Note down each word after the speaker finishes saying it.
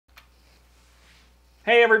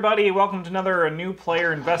Hey everybody, welcome to another new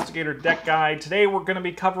player investigator deck guide. Today we're going to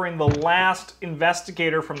be covering the last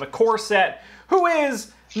investigator from the core set, who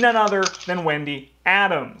is none other than Wendy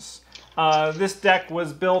Adams. This deck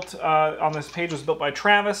was built, on this page was built by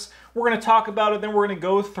Travis. We're going to talk about it, then we're going to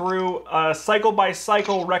go through cycle by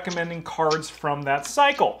cycle recommending cards from that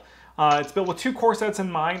cycle. It's built with two core sets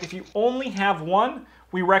in mind. If you only have one,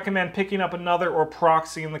 we recommend picking up another or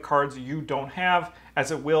proxying the cards you don't have, as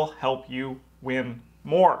it will help you win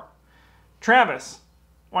more. Travis,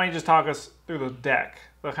 why don't you just talk us through the deck,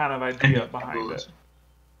 the kind of idea behind it?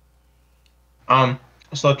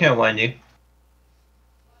 So looking at Wendy,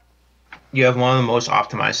 you have one of the most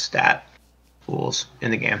optimized stat pools in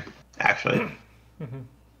the game, actually.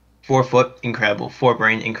 4 foot, incredible. 4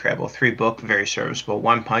 brain, incredible. 3 book, very serviceable.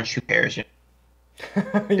 1 punch, who cares? You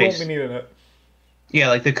won't be needing it. Yeah,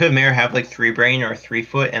 like they could maybe have like 3 brain or 3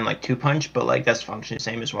 foot and like 2 punch, but like that's functioning the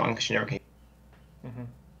same as 1 because you never can.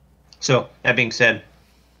 So that being said,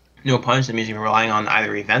 no punch. That means you're relying on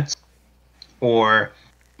either events or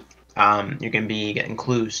you're going to be getting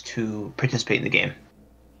clues to participate in the game.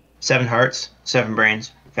 7 hearts, 7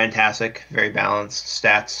 brains, fantastic, very balanced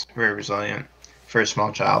stats, very resilient for a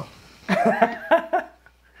small child.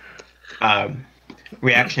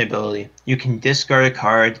 Reaction ability: you can discard a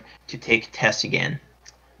card to take a test again.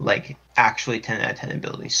 Like actually 10 out of 10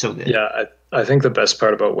 ability, so good. Yeah, I think the best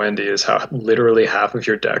part about Wendy is how literally half of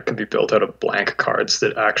your deck can be built out of blank cards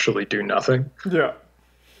that actually do nothing. Yeah.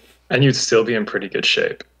 And you'd still be in pretty good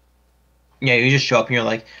shape. Yeah, you just show up and you're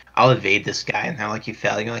like, I'll evade this guy, and they're like, you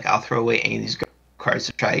fail. You're like, I'll throw away any of these cards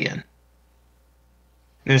to try again.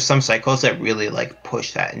 There's some cycles that really like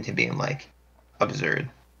push that into being like absurd.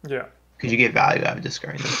 Yeah. Because you get value out of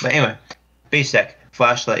discarding them. But anyway, base deck,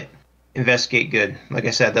 flashlight, investigate, good. Like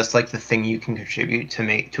I said, that's like the thing you can contribute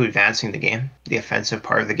to advancing the game, the offensive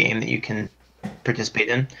part of the game that you can participate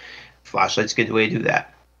in. Flashlight's a good way to do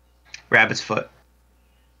that. Rabbit's foot.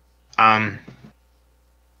 Like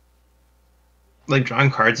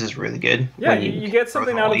drawing cards is really good. Yeah, you get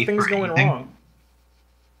something out of things going wrong.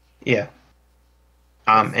 Yeah.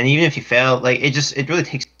 And even if you fail, like it really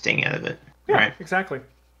takes the sting out of it. Yeah, right? Exactly.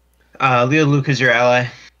 Leo Luca's your ally.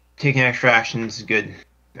 Taking extra actions is good.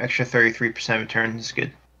 Extra 33% of turn is good.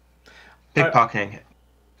 Pickpocketing.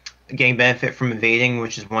 Getting benefit from evading,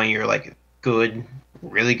 which is one of your like good,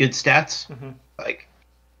 really good stats. Like,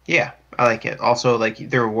 yeah, I like it. Also, like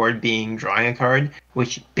the reward being drawing a card,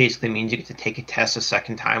 which basically means you get to take a test a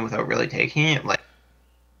second time without really taking it. Like,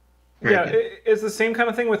 yeah, it's the same kind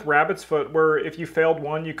of thing with Rabbit's Foot, where if you failed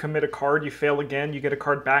one, you commit a card, you fail again, you get a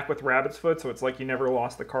card back with Rabbit's Foot, so it's like you never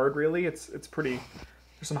lost the card, really. It's pretty...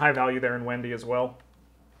 There's some high value there in Wendy as well.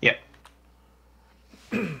 Yep.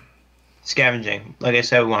 Scavenging. Like I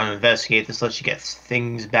said, we want to investigate. This lets you get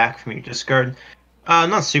things back from your discard.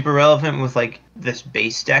 Not super relevant with like this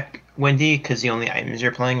base deck, Wendy, because the only items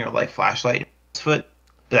you're playing are like flashlight and foot.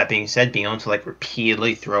 But that being said, being able to like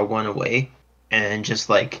repeatedly throw one away and then just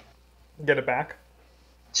like get it back.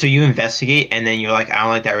 So you investigate and then you're like, I don't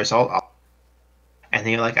like that result. And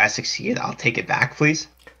then you're like, I succeeded. I'll take it back, please.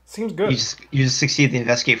 Seems good. You just succeed to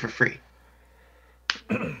investigate for free.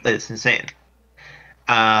 It's insane.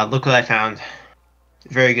 Look what I found.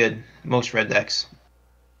 Very good. Most red decks.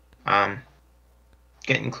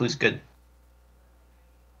 Getting clues good.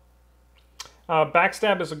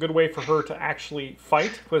 Backstab is a good way for her to actually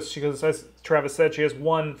fight, because as Travis said, she has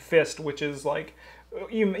 1 fist, which is like,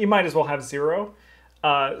 you might as well have 0.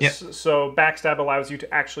 Yep. So backstab allows you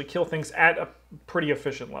to actually kill things at a pretty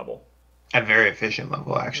efficient level. A very efficient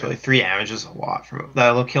level, actually. 3 damage is a lot.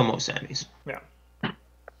 That'll kill most enemies. Yeah.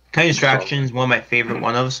 Kind of distractions, one of my favorite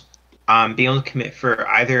one-ofs. Being able to commit for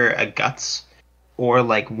either a guts or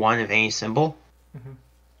like 1 of any symbol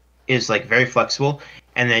is like very flexible.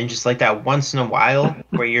 And then just like that once in a while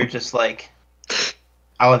where you're just like,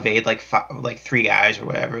 I'll evade like 3 guys or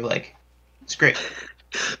whatever. Like, it's great.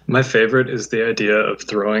 My favorite is the idea of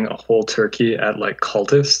throwing a whole turkey at like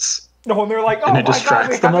cultists. No, and they're like, oh and my it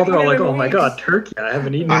distracts God, them all. They're all like, oh my weeks. God, turkey! I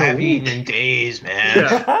haven't eaten. I haven't eaten in days, man.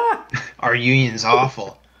 Yeah. Our union's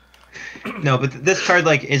awful. No, but this card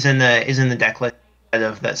like is in the deck list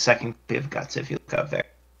of that second copy of guts. If you look up there,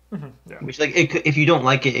 Yeah. which like it could, if you don't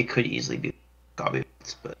like it, it could easily be copy of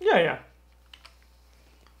guts. But yeah.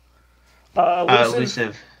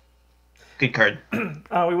 Elusive. Good card.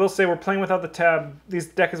 We will say we're playing without the tab. This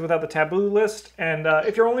deck is without the taboo list, and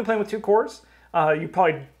if you're only playing with 2 cores, you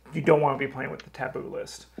don't want to be playing with the taboo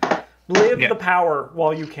list. Live the power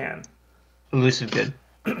while you can. Elusive, good.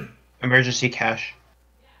 Emergency cash,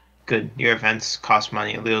 good. Your events cost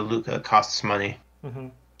money. Leo Luca costs money.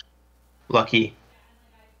 Lucky.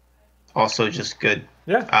 Also just good.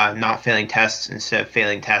 Yeah. Not failing tests instead of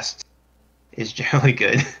failing tests is generally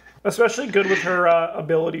good. Especially good with her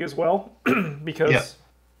ability as well, Yeah. because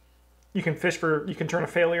you can you can turn a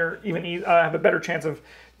failure, have a better chance of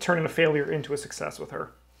turning a failure into a success with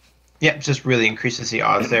her. Yeah, it just really increases the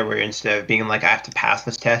odds there where instead of being like, I have to pass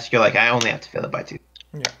this test, you're like, I only have to fail it by 2.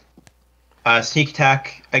 Yeah. Sneak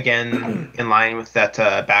attack, again, in line with that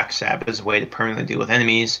backstab as a way to permanently deal with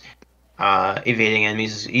enemies. Evading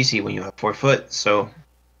enemies is easy when you have 4 foot, so...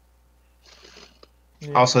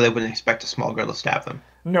 Yeah. Also, they wouldn't expect a small girl to stab them.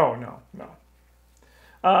 No.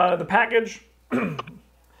 The package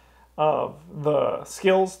of the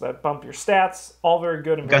skills that bump your stats, all very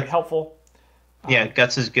good and very helpful. Yeah,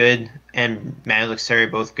 Guts is good, and Mana Dexterity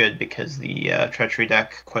both good because the Treachery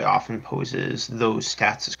deck quite often poses those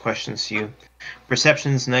stats as questions to you.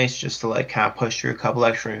 Perception's nice just to like kind of push through a couple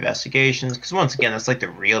extra investigations, because once again, that's like the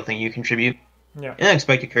real thing you contribute. Yeah. And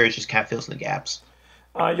Unexpected Courage just kind of fills in the gaps.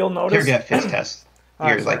 You'll notice... Here, get Fist Test.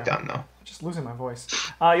 You're sorry. like done though. Just losing my voice.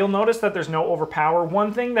 You'll notice that there's no overpower.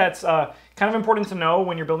 One thing that's kind of important to know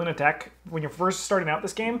when you're building a deck, when you're first starting out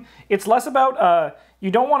this game, it's less about, you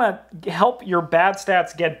don't want to help your bad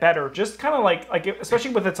stats get better. Just kind of like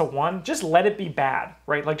especially with it's a 1, just let it be bad,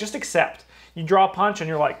 right? Like, just accept. You draw a punch and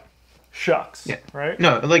you're like, shucks, Yeah. right?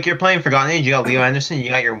 No, like you're playing Forgotten Age, you got Leo Anderson, you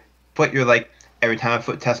got your foot, you're like, every time a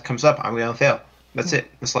foot test comes up, I'm going to fail. That's it.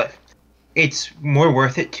 That's life. It's more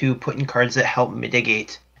worth it to put in cards that help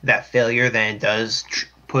mitigate that failure than it does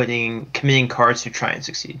committing cards to try and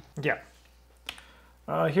succeed. Yeah.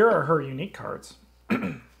 Here are her unique cards.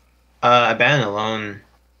 Abandon Alone,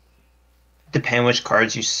 depending which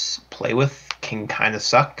cards you play with, can kind of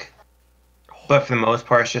suck. But for the most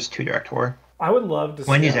part, it's just 2 Direct War. I would love to see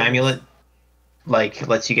Wendy's Amulet, like,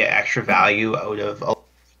 lets you get extra value out of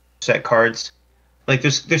set cards. Like,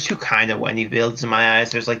 there's 2 kind of Wendy builds in my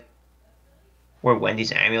eyes. There's, like, where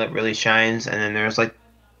Wendy's Amulet really shines, and then there's, like,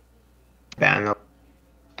 Abandon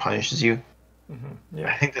punishes you. Mm-hmm. Yeah.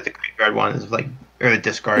 I think that the graveyard one is, like, or the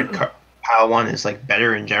discard pile one is, like,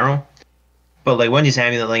 better in general. But, like, Wendy's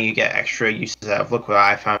Amulet letting you get extra uses of, look what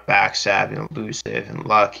I found, backstab, and elusive, and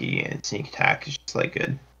lucky, and sneak attack is just, like,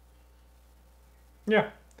 good. Yeah.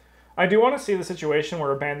 I do want to see the situation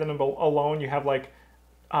where Abandon Alone, you have, like,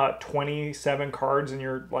 27 cards in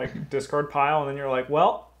your, like, discard pile, and then you're like,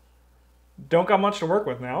 well, don't got much to work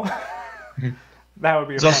with now. That would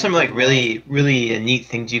be. There's also some like really neat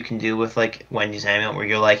things you can do with like Wendy's Amulet, where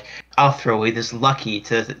you're like, I'll throw away this lucky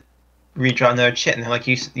to redraw another chit, and then like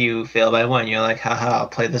you fail by 1, you're like, haha, I'll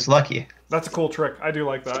play this lucky. That's a cool trick. I do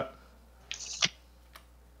like that.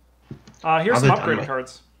 Here's some upgrade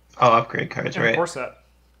cards. Oh, upgrade cards, right? Core set.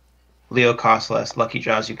 Leo costs less. Lucky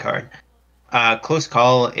draws you card. Close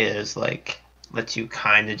Call is like lets you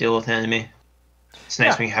kind of deal with an enemy. It's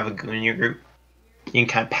nice when you have a goon in your group. You can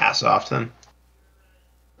kind of pass it off to them.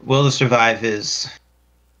 Will to Survive is...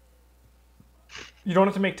 You don't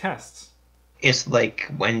have to make tests. It's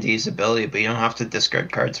like Wendy's ability, but you don't have to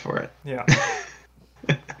discard cards for it. Yeah.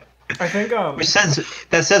 I think...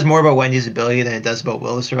 that says more about Wendy's ability than it does about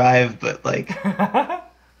Will to Survive, but like...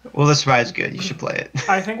 Will to Survive is good. You should play it.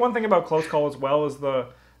 I think one thing about Close Call as well is the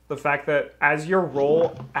fact that as your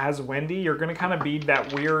role as Wendy, you're going to kind of be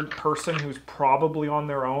that weird person who's probably on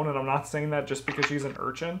their own, and I'm not saying that just because she's an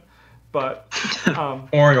urchin. But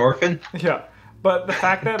or an orphan. Yeah, but the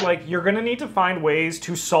fact that like you're gonna need to find ways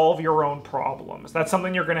to solve your own problems. That's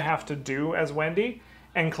something you're gonna have to do as Wendy,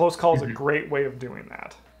 and Close Call is a great way of doing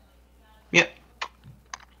that. Yep.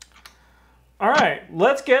 All right,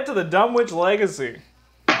 let's get to the Dumb Witch Legacy.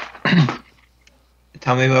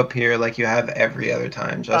 Tell me about Pierre like you have every other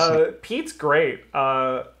time, Justin. Pete's great.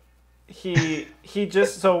 He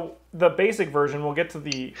just so the basic version. We'll get to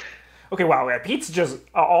the. Okay, wow, yeah, Pete's just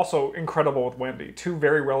also incredible with Wendy. 2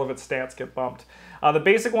 very relevant stats get bumped. The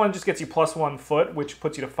basic one just gets you +1 foot, which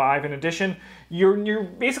puts you to 5. In addition, you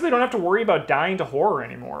basically don't have to worry about dying to horror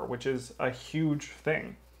anymore, which is a huge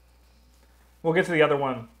thing. We'll get to the other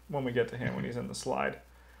one when we get to him, when he's in the slide.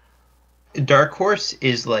 Dark Horse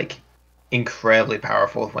is, like, incredibly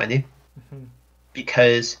powerful with Wendy. Mm-hmm.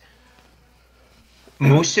 Because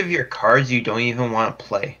most of your cards you don't even want to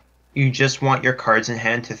play. You just want your cards in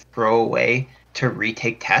hand to throw away to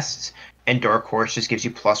retake tests, and Dark Horse just gives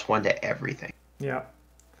you +1 to everything. Yeah.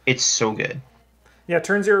 It's so good. Yeah, it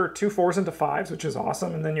turns your 2 4s into 5s, which is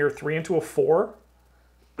awesome, and then your 3 into a 4.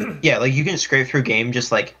 Yeah, like you can scrape through game just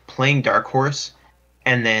like playing Dark Horse,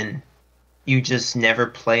 and then you just never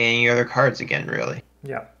play any other cards again, really.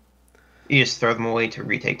 Yeah. You just throw them away to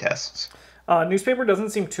retake tests. Newspaper doesn't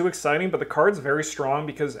seem too exciting, but the card's very strong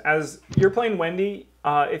because as you're playing Wendy,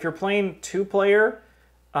 if you're playing 2-player,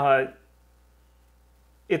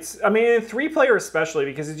 I mean, 3-player especially,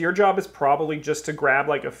 because your job is probably just to grab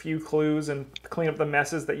like a few clues and clean up the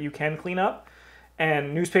messes that you can clean up.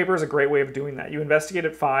 And newspaper is a great way of doing that. You investigate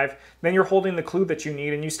at 5, then you're holding the clue that you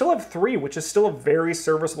need, and you still have 3, which is still a very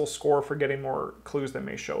serviceable score for getting more clues that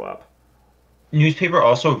may show up. Newspaper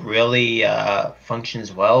also really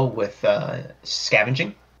functions well with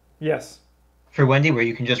scavenging. Yes. For Wendy, where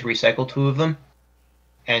you can just recycle 2 of them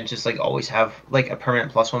and just like always have like a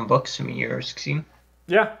permanent +1 book, assuming you're succeeding.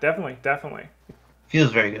 Yeah, definitely.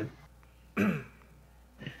 Feels very good.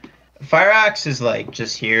 Fire Axe is like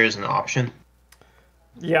just here as an option.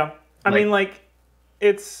 Yeah, I mean, like,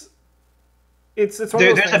 it's one of those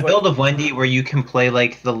There's things, a build of Wendy where you can play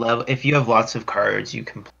like the level. If you have lots of cards, you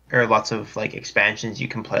can or lots of like expansions, you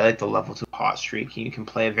can play like the level 2 hot streak. You can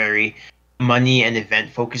play a very money and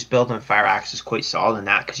event focused build, and Fire Axe is quite solid in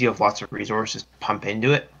that because you have lots of resources to pump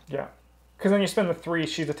into it. Yeah, because then you spend the 3.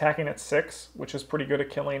 She's attacking at 6, which is pretty good at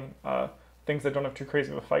killing things that don't have too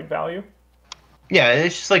crazy of a fight value. Yeah,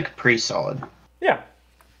 it's just like pretty solid. Yeah.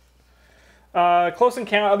 Close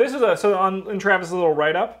encounter. This is in Travis' little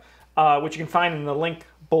write-up, which you can find in the link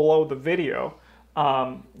below the video.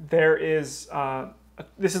 There is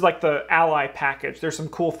this is like the ally package. There's some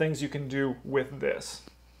cool things you can do with this.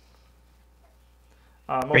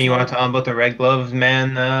 You want to tell them about the Red Glove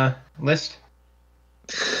Man list?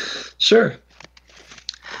 Sure.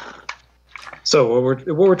 So what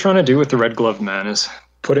we're trying to do with the Red Glove Man is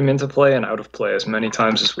put him into play and out of play as many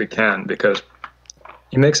times as we can, because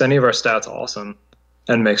he makes any of our stats awesome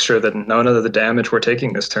and makes sure that none of the damage we're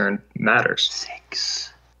taking this turn matters.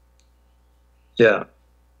 6. Yeah.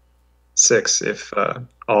 6 if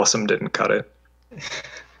awesome didn't cut it.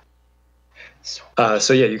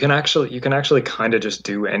 So yeah, you can actually kind of just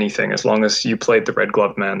do anything as long as you played the Red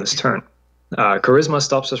Glove Man this turn. Charisma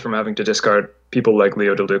stops us from having to discard people like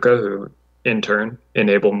Leo DeLuca, who in turn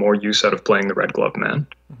enable more use out of playing the Red Glove Man.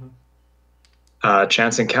 Mm-hmm.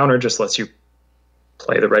 Chance Encounter just lets you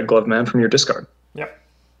play the Red Glove Man from your discard. Yep.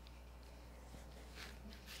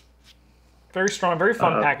 Very strong, very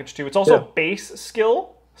fun package too. It's also a base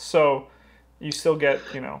skill, so you still get,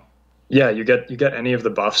 Yeah, you get any of the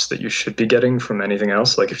buffs that you should be getting from anything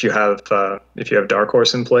else. Like if you have Dark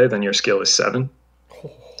Horse in play, then your skill is 7,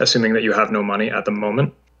 assuming that you have no money at the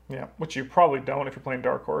moment. Yeah, which you probably don't if you're playing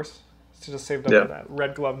Dark Horse. It's just saved up for that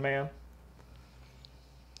Red Glove Man.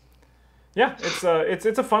 Yeah, it's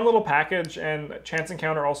a fun little package, and Chance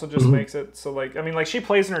Encounter also just makes it so, like, I mean, like, she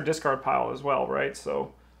plays in her discard pile as well, right?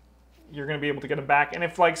 So you're going to be able to get him back. And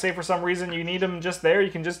if, like, say for some reason you need him just there,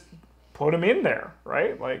 you can just put him in there,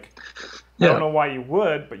 right? Like, I don't know why you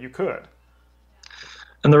would, but you could.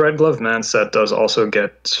 And the Red Glove Man set does also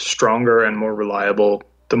get stronger and more reliable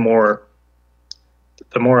the more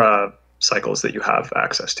cycles that you have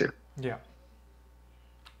access to. Yeah.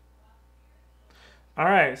 All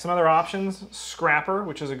right, some other options. Scrapper,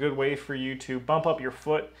 which is a good way for you to bump up your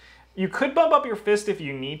foot. You could bump up your fist if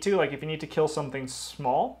you need to, like if you need to kill something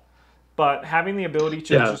small, but having the ability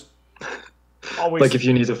to just always... Like if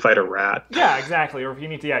you need to fight a rat. Yeah, exactly. Or if you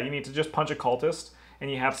need to, you need to just punch a cultist, and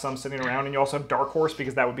you have some sitting around, and you also have Dark Horse,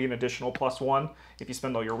 because that would be an additional +1 if you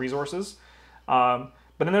spend all your resources. But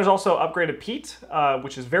then there's also Upgraded Pete,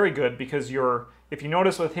 which is very good, because if you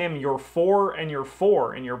notice with him, your 4 and your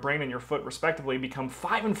 4 in your brain and your foot, respectively, become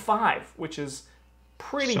 5 and 5, which is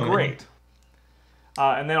pretty great.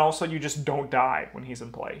 And then also you just don't die when he's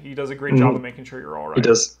in play. He does a great job of making sure you're all right.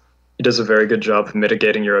 He does a very good job of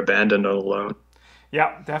mitigating your abandon and alone.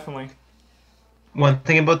 Yeah, definitely. One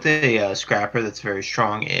thing about the Scrapper that's very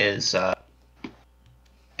strong is,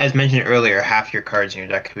 as mentioned earlier, half your cards in your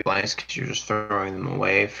deck could be blanks because you're just throwing them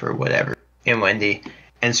away for whatever in Wendy.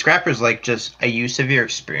 And Scrapper's like just a use of your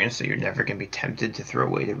experience that you're never going to be tempted to throw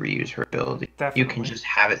away to reuse her ability. Definitely. You can just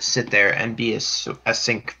have it sit there and be a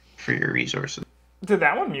sink for your resources. Did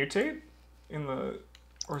that one mutate in the...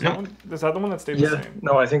 Or is that the one that stayed the same?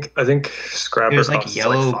 No, I think Scrapper There's like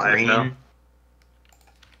yellow, like 5 green. now.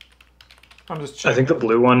 I'm just checking. I think the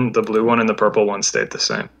blue one and the purple one stayed the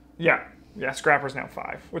same. Yeah, Scrapper's now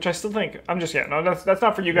 5, which I still think that's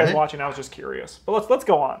not for you guys watching. I was just curious, but let's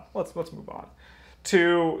go on. Let's move on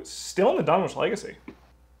to still in the Dunwich Legacy.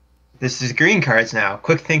 This is green cards now.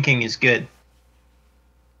 Quick thinking is good.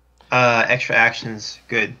 Extra actions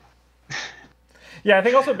good. Yeah, I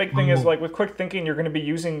think also a big thing is, like, with quick thinking, you're going to be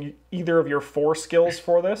using either of your 4 skills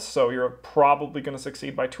for this, so you're probably going to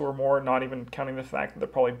succeed by 2 or more, not even counting the fact that they're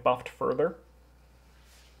probably buffed further.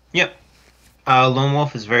 Yep. Lone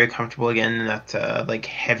Wolf is very comfortable again in that like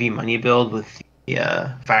heavy money build with the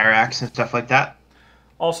Fire Axe and stuff like that.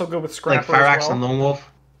 Also good with Scrapper like Fire Axe as well. and Lone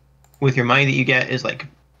Wolf, with your money that you get, is like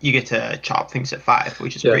you get to chop things at 5,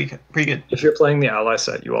 which is Yeah. pretty good. If you're playing the ally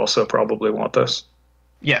set, you also probably want this.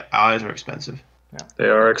 Yeah, allies are expensive. They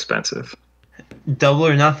are expensive. Double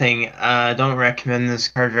or nothing. Don't recommend this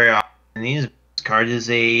card very often. This card is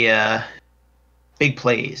a big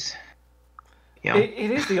plays. You know?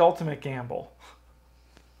 It is the ultimate gamble.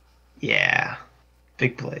 Yeah,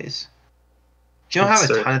 big plays. You don't have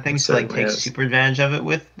a ton of things to like take super advantage of it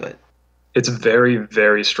with, but it's very,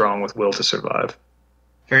 very strong with will to survive.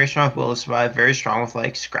 Very strong with will to survive. Very strong with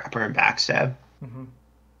like scrapper and backstab.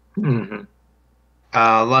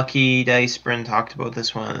 Lucky Dice Bryn talked about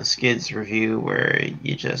this one in the Skids review, where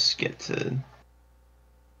you just get to.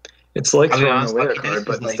 It's like throwing away a card,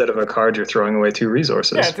 but instead of a card, you're throwing away 2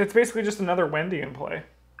 resources. Yeah, it's basically just another Wendy in play.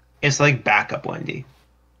 It's like backup Wendy.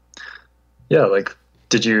 Yeah, like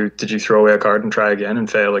did you throw away a card and try again and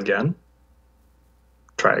fail again?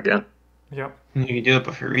 Try again. Yep. You can do it,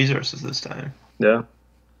 but for resources this time. Yeah.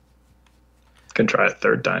 Can try a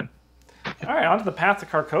 3rd time. All right, on to the Path to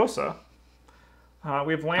Carcosa.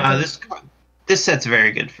 We've landed. This set's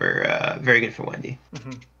very good for Wendy.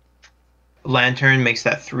 Lantern makes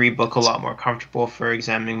that 3 book a lot more comfortable for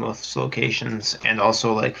examining most locations, and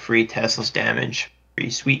also like free Tesla's damage.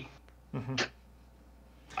 Pretty sweet.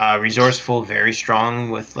 Resourceful, very strong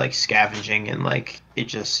with like scavenging, and like you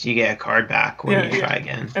get a card back when you try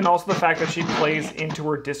again. And also the fact that she plays into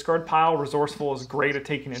her discard pile. Resourceful is great at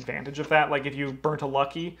taking advantage of that. Like if you burnt a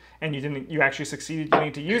lucky and you actually succeeded, you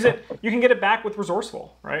need to use it. You can get it back with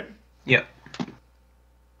resourceful, right? Yep.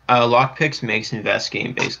 Lockpicks makes invest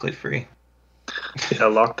game basically free. Yeah,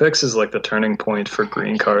 lockpicks is like the turning point for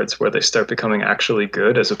green cards, where they start becoming actually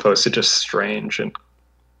good as opposed to just strange and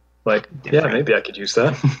like, yeah, maybe I could use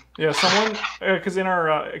that. Yeah, someone, because in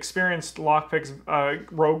our experienced lockpicks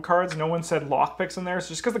rogue cards, no one said lockpicks in there. It's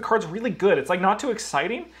just because the card's really good. It's like not too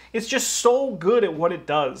exciting. It's just so good at what it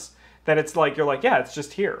does that it's like you're like, yeah, it's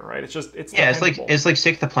just here, right? It's dependable. It's like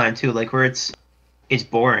Stick the Plan too, like where it's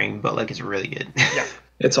boring, but like it's really good. Yeah.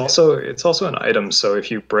 It's also an item, so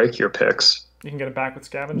if you break your picks, you can get it back with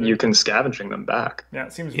scavenging. You can scavenging them back. Yeah,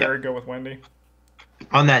 it seems very good with Wendy.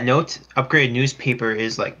 On that note, upgraded newspaper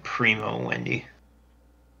is like primo Wendy.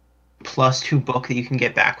 +2 book that you can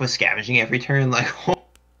get back with scavenging every turn. Like,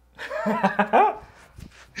 yeah,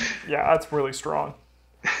 that's really strong.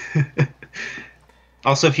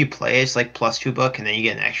 Also, if you play, it's like +2 book, and then you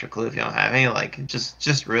get an extra clue if you don't have any. Like,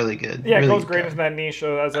 just really good. Yeah, really it goes great into that niche,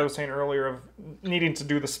 as I was saying earlier, of needing to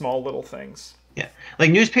do the small little things. Yeah, like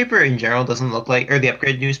newspaper in general doesn't look like, or the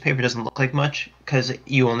upgraded newspaper doesn't look like much because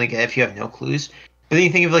you only get if you have no clues. But then you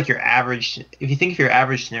think of like your average. If you think of your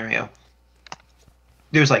average scenario,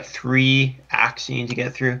 there's like 3 acts you need to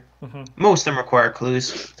get through. Most of them require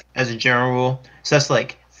clues as a general rule. So that's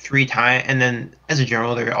like 3 times, and then as a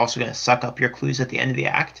general, they're also going to suck up your clues at the end of the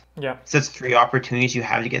act. Yeah. So that's 3 opportunities you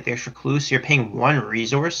have to get the extra clues. So you're paying 1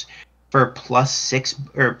 resource for +6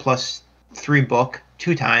 or +3 book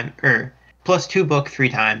 2 times, or +2 book 3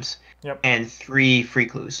 times. Yep. And 3 free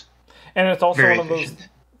clues. And it's also Very one of those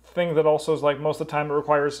thing that also is like most of the time it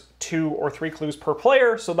requires 2 or 3 clues per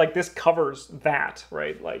player, so like this covers that,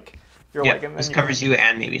 right? Like you're like, and then this covers you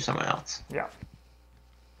and maybe someone else. Yeah.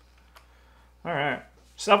 All right.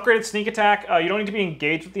 So upgraded sneak attack. You don't need to be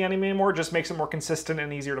engaged with the enemy anymore. It just makes it more consistent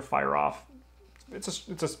and easier to fire off. It's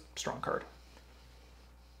a strong card.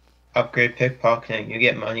 Upgrade pickpocketing. You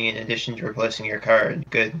get money in addition to replacing your card.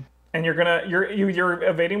 Good. And you're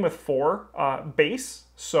evading with 4 base,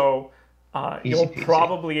 so. You'll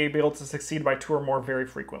probably be able to succeed by 2 or more very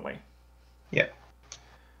frequently. Yeah.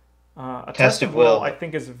 A test of will, I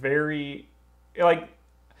think, is very like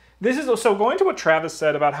this is so going to what Travis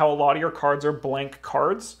said about how a lot of your cards are blank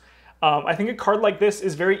cards. I think a card like this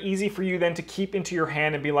is very easy for you then to keep into your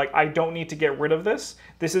hand and be like, I don't need to get rid of this.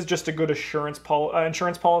 This is just a good insurance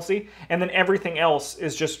policy, and then everything else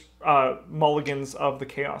is just mulligans of the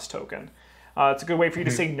chaos token. It's a good way for you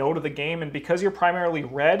to say no to the game, and because you're primarily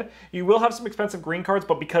red, you will have some expensive green cards,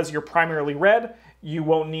 but because you're primarily red, you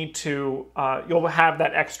won't need to, you'll have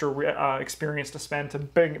that extra experience to spend to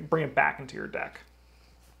bring it back into your deck.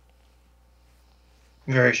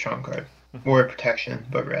 Very strong card. More protection,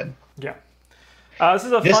 but red. Yeah. This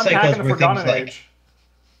is a fun pack in the Forgotten Age.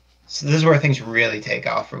 So this is where things really take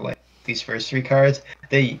off for like these first 3 cards.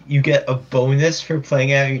 You get a bonus for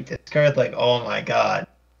playing out your discard, like, oh my god.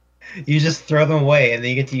 You just throw them away, and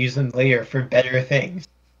then you get to use them later for better things.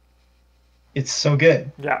 It's so good.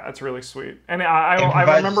 Yeah, that's really sweet. And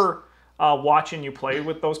I remember watching you play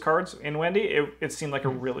with those cards in Wendy. It seemed like a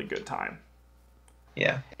really good time.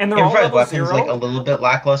 Yeah. And they're all level weapons 0. Like a little bit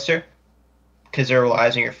lackluster because they're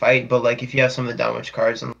relies on your fight. But like if you have some of the damage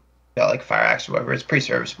cards, and got like Fire Axe or whatever. It's pretty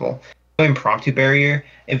serviceable. Impromptu barrier,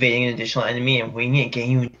 evading an additional enemy and winging it,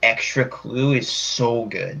 getting you an extra clue is so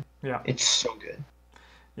good. Yeah. It's so good.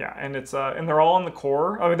 Yeah, and it's and they're all in the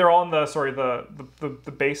core. I mean, they're all in the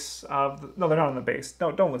the base of no, they're not in the base.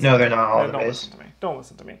 No, don't listen. No, they're not all in the don't base. Listen to me. Don't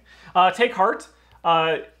listen to me. Take heart.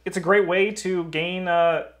 It's a great way to gain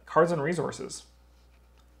cards and resources.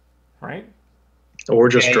 Right? Or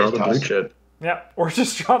just draw the blue chip. Yeah, or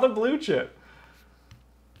just draw the blue chip.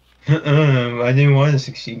 I didn't want to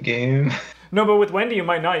succeed game. No, but with Wendy, you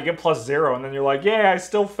might not. You get +0, and then you're like, yeah, I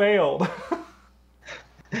still failed.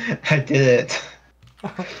 I did it.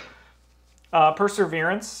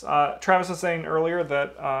 Perseverance. Travis was saying earlier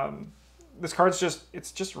that this card's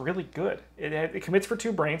just really good. It commits for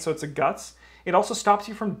 2 brains, so it's a guts. It also stops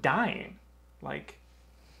you from dying. Like,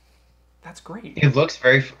 that's great. It looks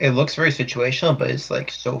very situational, but it's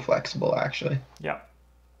like so flexible actually. Yeah.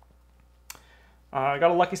 I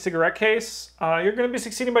got a lucky cigarette case. You're going to be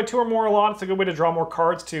succeeding by 2 or more a lot. It's a good way to draw more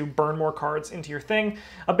cards, to burn more cards into your thing.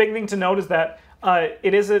 A big thing to note is that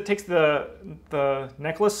it takes the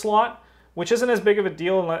necklace slot, which isn't as big of a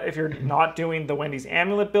deal if you're not doing the Wendy's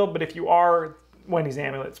Amulet build, but if you are, Wendy's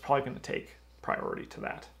Amulet, it's probably going to take priority to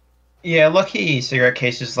that. Yeah, lucky cigarette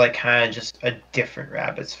case is like kind of just a different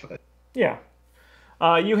rabbit's foot. Yeah.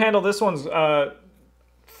 You handle this one's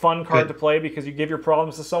fun card to play because you give your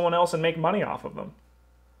problems to someone else and make money off of them.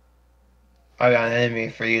 I got an enemy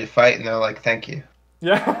for you to fight, and they're like, thank you.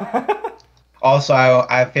 Yeah. Also,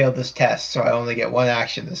 I failed this test, so I only get 1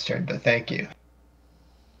 action this turn, but thank you.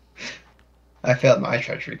 I failed my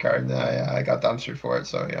treachery card, and I got dumpstered for it,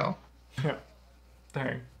 so, you know. Yeah.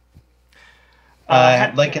 Dang.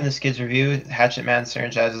 Like in the Skids review, Hatchet Man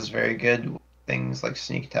synergizes very good with things like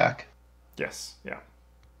Sneak Attack. Yes, yeah.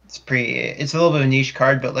 It's a little bit of a niche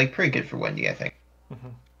card, but like pretty good for Wendy, I think.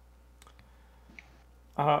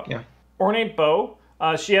 Yeah. Ornate Bow.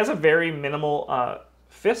 She has a very minimal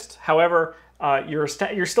fist. However, you're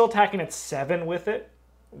still attacking at 7 with it,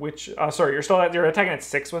 which you're attacking at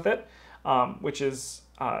 6 with it, which is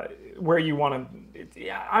where you want to.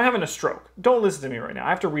 Yeah, I'm having a stroke. Don't listen to me right now. I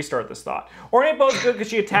have to restart this thought. Ornate Bow is good because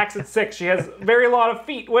she attacks at 6. She has a lot of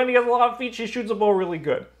feet. Wendy has a lot of feet. She shoots a bow really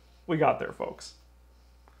good. We got there, folks.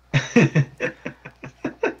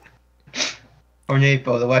 Ornate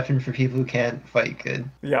Bow, the weapon for people who can't fight good.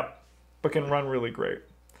 Yep, but can run really great.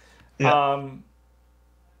 Yeah.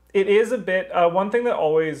 It is a bit one thing that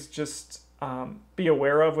always just be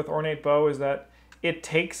aware of with Ornate Bow is that it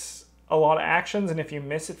takes a lot of actions, and if you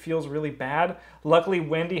miss, it feels really bad. Luckily,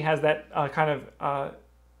 Wendy has that kind of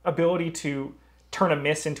ability to turn a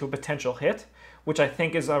miss into a potential hit, which I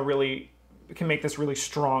think is can make this really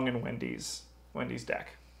strong in Wendy's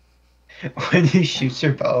deck. When he shoots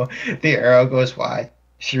her bow, the arrow goes wide.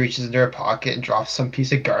 She reaches into her pocket and drops some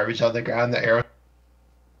piece of garbage on the ground. The arrow,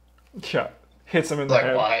 yeah, hits him in the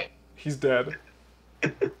head. Why? He's dead.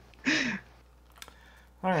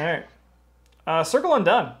 All right. Circle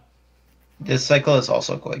Undone. This cycle is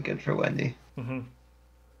also quite good for Wendy.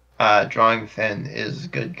 Drawing Thin is a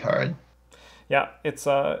good card. Yeah, it's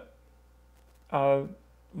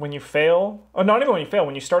when you fail, not even when you fail,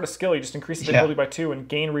 when you start a skill, you just increase the ability by 2 and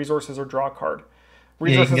gain resources or draw a card.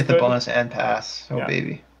 You can get the bonus and pass. Oh,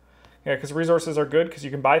 baby. Yeah, because resources are good because you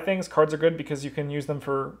can buy things. Cards are good because you can use them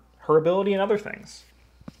for her ability and other things.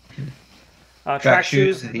 Track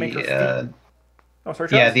shoes make her feet. Oh, sorry,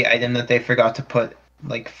 Travis? Yeah, the item that they forgot to put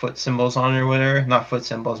like foot symbols on or whatever. Not foot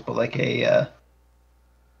symbols, but like a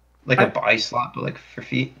buy slot, but like for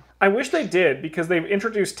feet. I wish they did because they've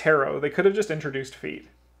introduced tarot. They could have just introduced feet.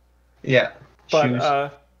 Yeah.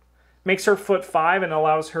 But makes her foot 5 and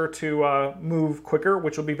allows her to move quicker,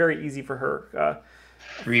 which will be very easy for her.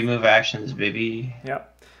 Remove actions, baby. Yeah.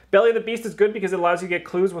 Belly of the Beast is good because it allows you to get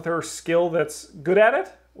clues with her skill that's good at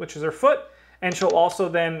it, which is her foot. And she'll also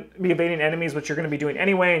then be evading enemies, which you're going to be doing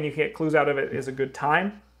anyway, and you can get clues out of it is a good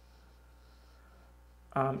time.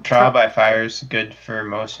 Trial by Fire is good for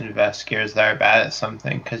most investigators that are bad at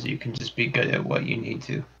something because you can just be good at what you need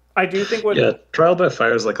to. I do think Trial by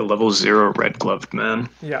Fire is like a level 0 red gloved man.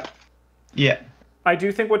 Yeah. Yeah. I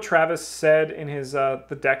do think what Travis said in his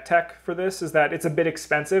the deck tech for this is that it's a bit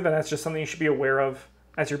expensive, and that's just something you should be aware of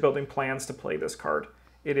as you're building plans to play this card.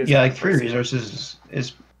 It is. Yeah, like 3 resources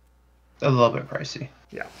is a little bit pricey.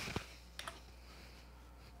 Yeah.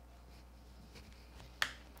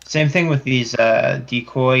 Same thing with these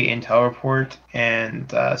decoy, intel report,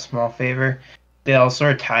 and small favor. They all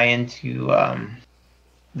sort of tie into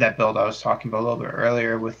that build I was talking about a little bit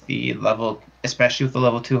earlier with the level, especially with the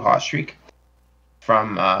level 2 hot streak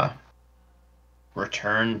from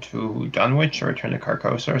Return to Dunwich or Return to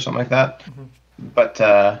Carcosa or something like that.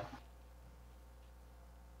 But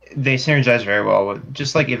they synergize very well with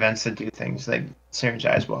just like events that do things. They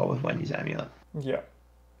synergize well with Wendy's amulet. Yeah.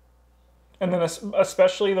 And then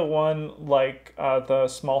especially the one like the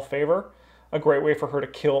small favor, a great way for her to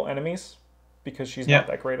kill enemies because she's not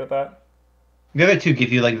that great at that. The other two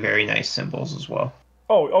give you like very nice symbols as well.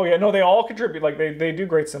 Oh yeah, no, they all contribute. Like they do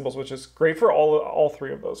great symbols, which is great for all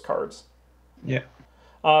three of those cards. Yeah.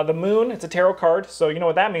 The moon, it's a tarot card, so you know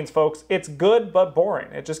what that means, folks. It's good but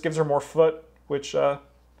boring. It just gives her more foot, which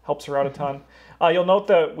helps her out a ton. You'll note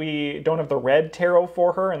that we don't have the red tarot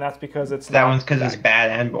for her, and that's because it's that one's because it's bad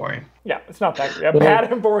and boring. Yeah, it's not that great.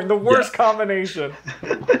 Bad and boring, the worst combination.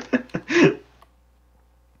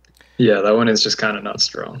 Yeah, that one is just kind of not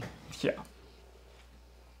strong. Yeah.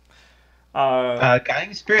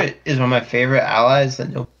 Guiding Spirit is one of my favorite allies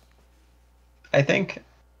that I think.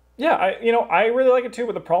 Yeah, I really like it too,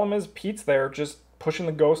 but the problem is Pete's there just pushing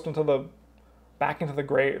the ghost back into the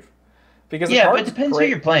grave. Because but it depends who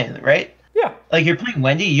you're playing, right? Yeah. Like you're playing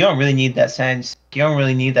Wendy, you don't really need that sense. You don't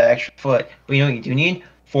really need that extra foot. But you know what you do need?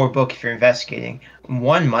 4 book if you're investigating.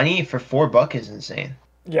 1 money for 4 buck is insane.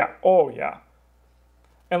 Yeah. Oh yeah.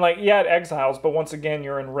 And like, yeah, it exiles, but once again,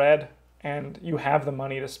 you're in red and you have the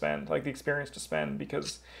money to spend, like the experience to spend,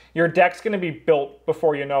 because your deck's going to be built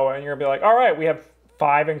before you know it, and you're going to be like, all right, we have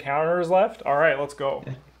 5 encounters left. All right, let's go.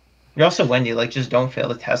 Yeah. You're also Wendy, like just don't fail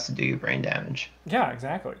the test to do your brain damage. Yeah,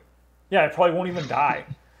 exactly. Yeah, I probably won't even die.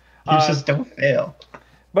 You just don't fail.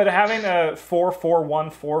 But having a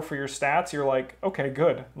 4-4-1-4 for your stats, you're like, okay,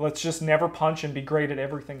 good. Let's just never punch and be great at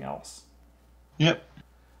everything else. Yep.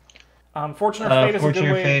 Fortune or Fate is a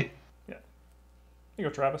good way. Fate Yeah. You go,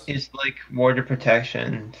 Travis. It's like water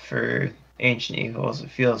protection for ancient evils. It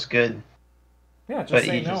feels good. Yeah, just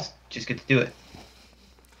say you no. just get to do it.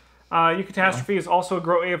 Eucatastrophe is also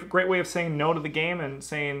a great way of saying no to the game and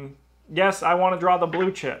saying, yes, I want to draw the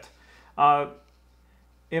blue chit.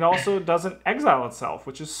 It also doesn't exile itself,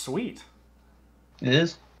 which is sweet. It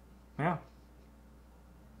is? Yeah.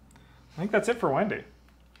 I think that's it for Wendy.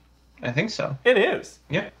 I think so. It is.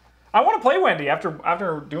 Yeah. I want to play Wendy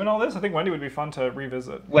after doing all this. I think Wendy would be fun to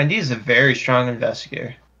revisit. Wendy is a very strong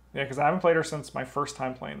investigator. Yeah, because I haven't played her since my first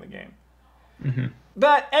time playing the game. Mm-hmm.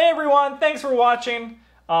 But, hey everyone, thanks for watching.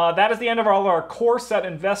 That is the end of all our core set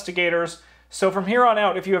investigators. So from here on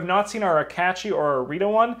out, if you have not seen our Akachi or our Rita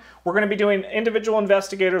one, we're going to be doing individual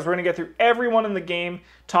investigators. We're going to get through everyone in the game,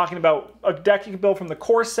 talking about a deck you can build from the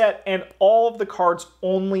core set and all of the cards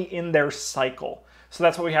only in their cycle. So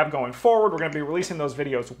that's what we have going forward. We're going to be releasing those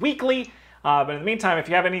videos weekly. But in the meantime, if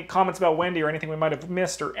you have any comments about Wendy or anything we might have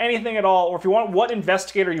missed or anything at all, or if you want what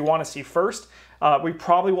investigator you want to see first, we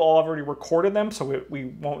probably will all have already recorded them, so we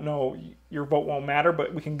won't know, your vote won't matter,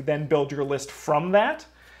 but we can then build your list from that.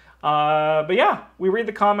 But yeah, we read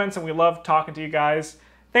the comments and we love talking to you guys.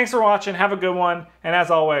 Thanks for watching. Have a good one. And as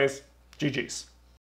always, GG's.